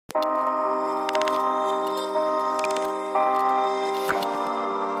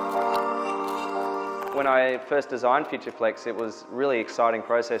When I first designed FutureFlex, it was a really exciting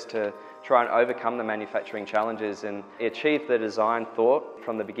process to try and overcome the manufacturing challenges and achieve the design thought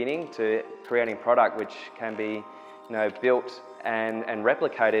from the beginning to creating a product which can be built and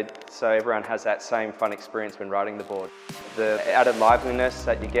replicated so everyone has that same fun experience when riding the board. The added liveliness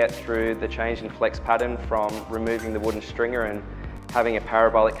that you get through the change in flex pattern from removing the wooden stringer and having a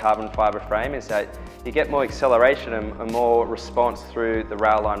parabolic carbon fibre frame is that you get more acceleration and more response through the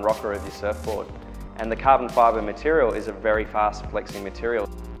rail line rocker of your surfboard. And the carbon fibre material is a very fast flexing material.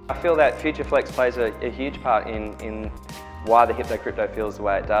 I feel that FutureFlex plays a huge part in why the Hypno Crypto feels the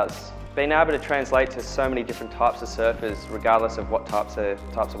way it does. Being able to translate to so many different types of surfers regardless of what types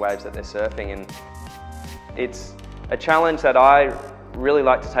of waves that they're surfing, and it's a challenge that I really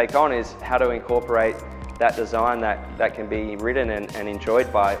like to take on, is how to incorporate that design that can be ridden and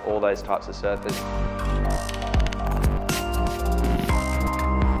enjoyed by all those types of surfers.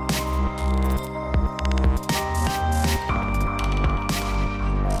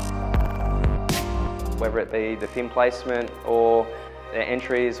 Whether it be the fin placement or the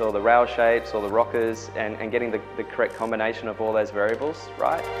entries or the rail shapes or the rockers, and getting the correct combination of all those variables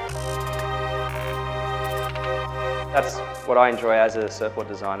right. That's what I enjoy as a surfboard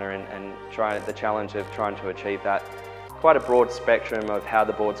designer, and the challenge of trying to achieve that. Quite a broad spectrum of how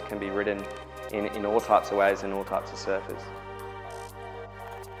the boards can be ridden in all types of ways and all types of surfers.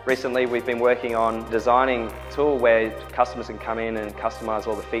 Recently we've been working on designing a tool where customers can come in and customise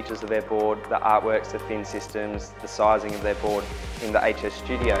all the features of their board, the artworks, the fin systems, the sizing of their board in the HS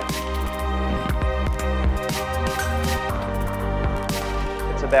Studio.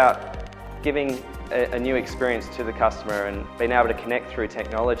 It's about giving a new experience to the customer and being able to connect through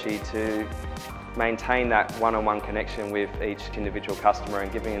technology to maintain that one-on-one connection with each individual customer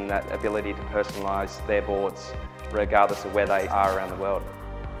and giving them that ability to personalise their boards regardless of where they are around the world.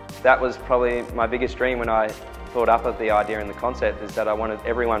 That was probably my biggest dream when I thought up of the idea and the concept, is that I wanted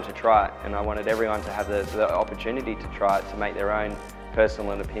everyone to try it, and I wanted everyone to have the opportunity to try it, to make their own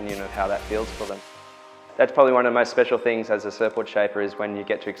personal opinion of how that feels for them. That's probably one of the most special things as a surfboard shaper, is when you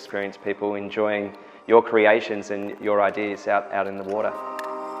get to experience people enjoying your creations and your ideas out in the water.